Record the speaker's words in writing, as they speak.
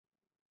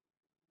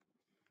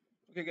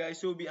Okay,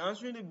 guys, so we'll be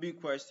answering the big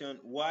question: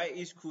 why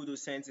is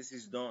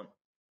culdocentesis done?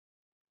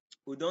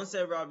 We've done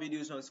several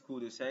videos on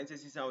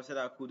culdocentesis, and we said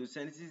that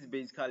culdocentesis is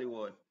basically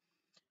what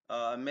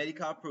a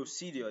medical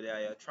procedure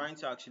that you're trying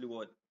to actually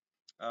what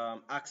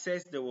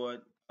access the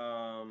what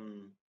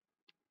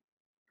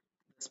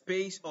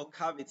space or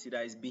cavity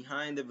that is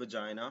behind the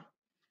vagina.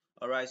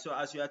 All right. So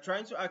as you are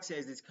trying to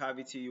access this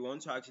cavity, you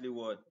want to actually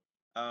what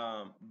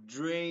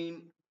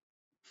drain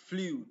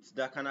fluids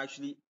that can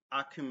actually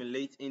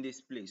accumulate in this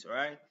place. All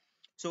right.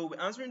 So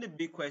we're answering the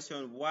big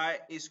question: why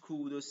is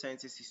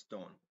culdocentesis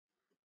done?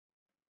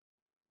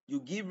 You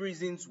give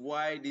reasons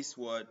why this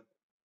word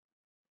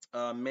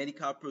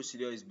medical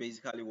procedure is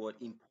basically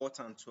what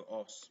important to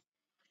us.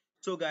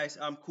 So guys,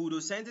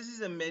 culdocentesis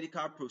is a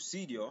medical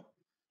procedure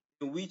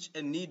in which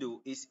a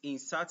needle is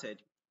inserted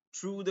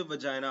through the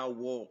vaginal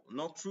wall,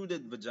 not through the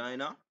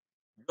vagina,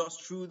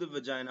 just through the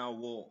vaginal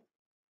wall,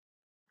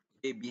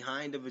 okay,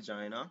 behind the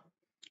vagina.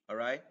 All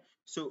right.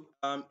 So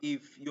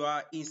if you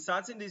are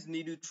inserting this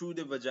needle through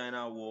the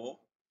vaginal wall,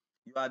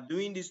 you are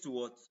doing this to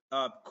what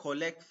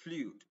collect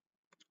fluid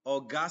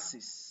or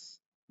gases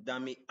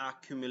that may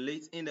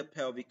accumulate in the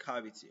pelvic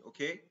cavity.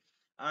 Okay.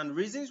 And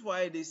reasons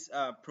why this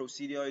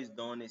procedure is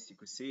done is you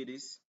could see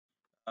this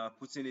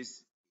putting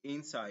this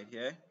inside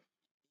here,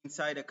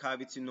 inside the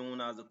cavity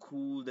known as the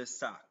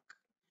cul-de-sac.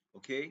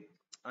 Okay.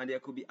 And there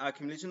could be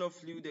accumulation of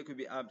fluid, there could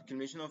be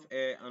accumulation of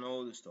air and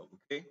all the stuff.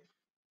 Okay.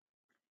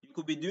 You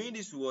could be doing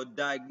this to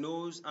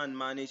diagnose and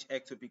manage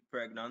ectopic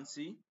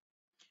pregnancy.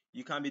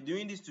 You can be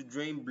doing this to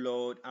drain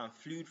blood and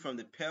fluid from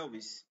the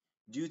pelvis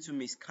due to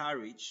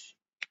miscarriage,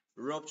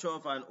 rupture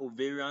of an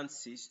ovarian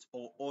cyst,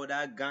 or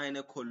other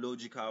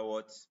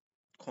gynecological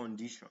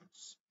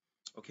conditions.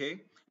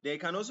 Okay, they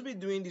can also be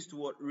doing this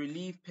to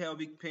relieve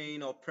pelvic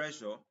pain or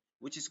pressure,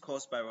 which is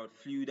caused by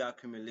fluid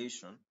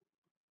accumulation.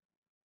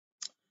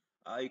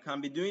 You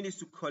can be doing this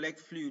to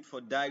collect fluid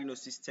for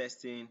diagnosis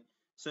testing,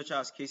 such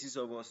as cases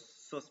of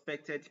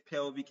suspected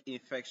pelvic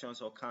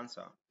infections or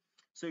cancer.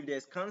 So if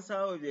there's cancer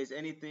or if there's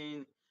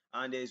anything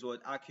and there's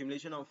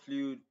accumulation of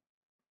fluid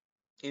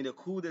in the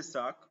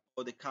cul-de-sac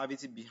or the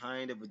cavity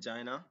behind the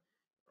vagina,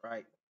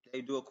 right?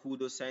 They do a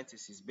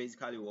culdocentesis,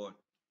 basically what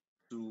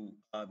to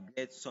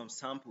get some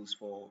samples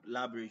for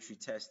laboratory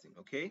testing,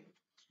 okay?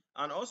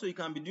 And also you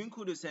can be doing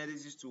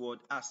culdocentesis to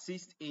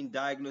assist in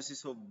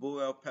diagnosis of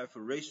bowel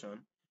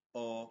perforation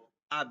or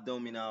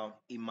abdominal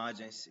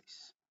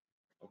emergencies,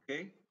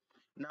 okay?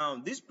 Now,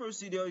 this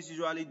procedure is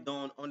usually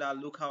done under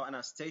local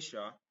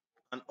anesthesia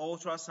and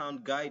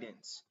ultrasound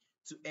guidance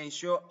to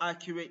ensure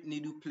accurate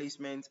needle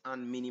placement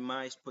and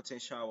minimize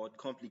potential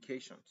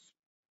complications.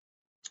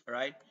 All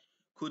right?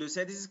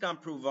 Culdocentesis can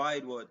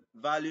provide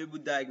valuable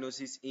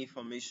diagnosis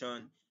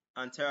information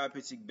and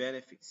therapeutic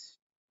benefits,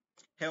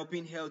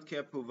 helping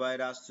healthcare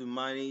providers to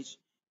manage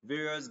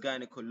various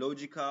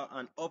gynecological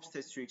and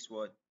obstetrics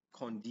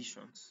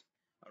conditions.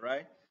 All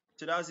right?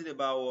 So that's it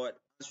about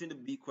answering the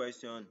big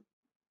question: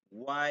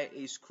 why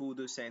is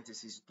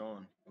culdocentesis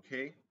done?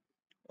 Okay,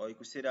 or you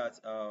could say that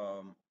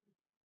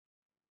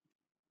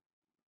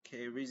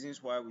okay,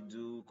 reasons why we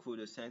do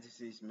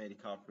culdocentesis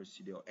medical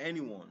procedure.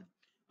 Anyone.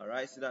 All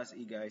right, so that's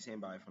it, guys,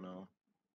 and bye for now.